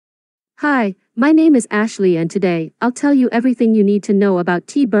Hi, my name is Ashley and today, I'll tell you everything you need to know about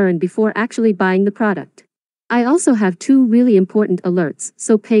tea burn before actually buying the product. I also have two really important alerts,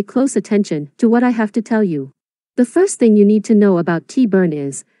 so pay close attention to what I have to tell you. The first thing you need to know about tea burn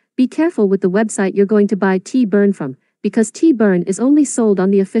is, be careful with the website you're going to buy tea burn from, because tea burn is only sold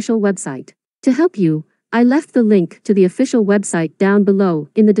on the official website. To help you, I left the link to the official website down below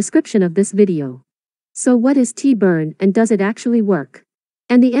in the description of this video. So what is tea burn and does it actually work?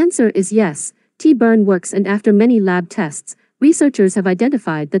 And the answer is yes, tea burn works, and after many lab tests, researchers have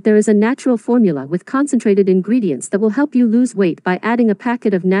identified that there is a natural formula with concentrated ingredients that will help you lose weight by adding a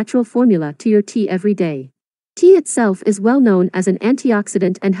packet of natural formula to your tea every day. Tea itself is well known as an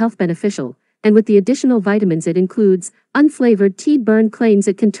antioxidant and health beneficial, and with the additional vitamins it includes, unflavored tea burn claims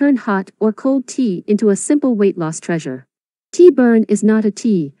it can turn hot or cold tea into a simple weight loss treasure. Tea burn is not a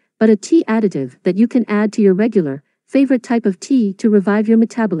tea, but a tea additive that you can add to your regular, favorite type of tea to revive your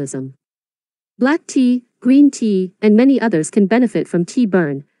metabolism. Black tea, green tea, and many others can benefit from tea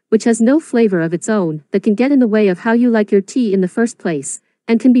burn, which has no flavor of its own that can get in the way of how you like your tea in the first place,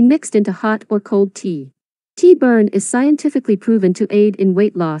 and can be mixed into hot or cold tea. Tea burn is scientifically proven to aid in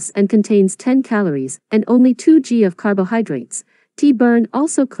weight loss and contains 10 calories and only 2 g of carbohydrates. Tea burn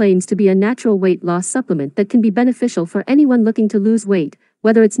also claims to be a natural weight loss supplement that can be beneficial for anyone looking to lose weight,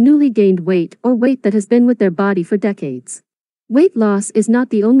 whether it's newly gained weight or weight that has been with their body for decades. Weight loss is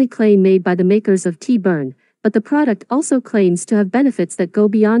not the only claim made by the makers of tea burn, but the product also claims to have benefits that go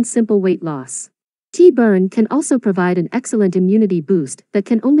beyond simple weight loss. Tea burn can also provide an excellent immunity boost that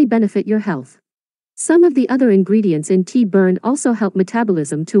can only benefit your health. Some of the other ingredients in tea burn also help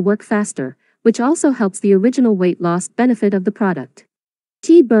metabolism to work faster, which also helps the original weight loss benefit of the product.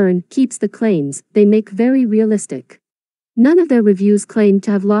 Tea burn keeps the claims they make very realistic. None of their reviews claim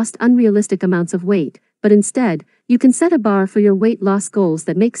to have lost unrealistic amounts of weight, but instead, you can set a bar for your weight loss goals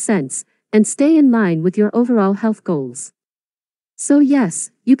that make sense, and stay in line with your overall health goals. So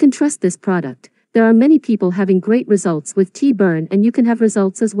yes, you can trust this product. There are many people having great results with tea burn, and you can have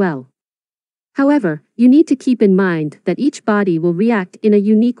results as well. However, you need to keep in mind that each body will react in a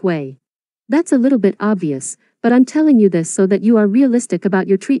unique way. That's a little bit obvious, but I'm telling you this so that you are realistic about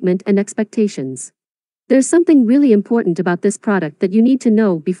your treatment and expectations. There's something really important about this product that you need to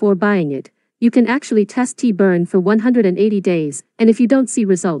know before buying it. You can actually test tea burn for 180 days, and if you don't see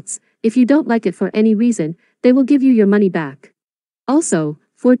results, if you don't like it for any reason, they will give you your money back. Also,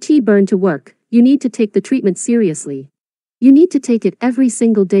 for tea burn to work, you need to take the treatment seriously. You need to take it every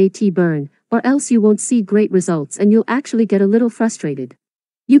single day, tea burn, or else you won't see great results and you'll actually get a little frustrated.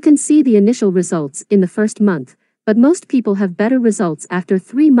 You can see the initial results in the first month, but most people have better results after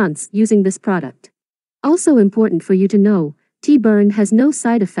 3 months using this product. Also important for you to know, tea burn has no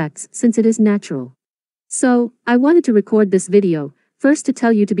side effects since it is natural. So, I wanted to record this video, first to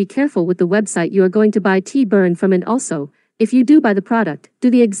tell you to be careful with the website you are going to buy tea burn from, and also, if you do buy the product, do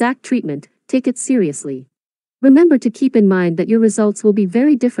the exact treatment, take it seriously. Remember to keep in mind that your results will be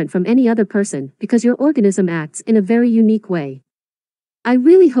very different from any other person because your organism acts in a very unique way. I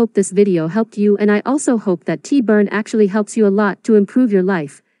really hope this video helped you, and I also hope that tea burn actually helps you a lot to improve your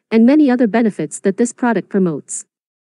life, and many other benefits that this product promotes.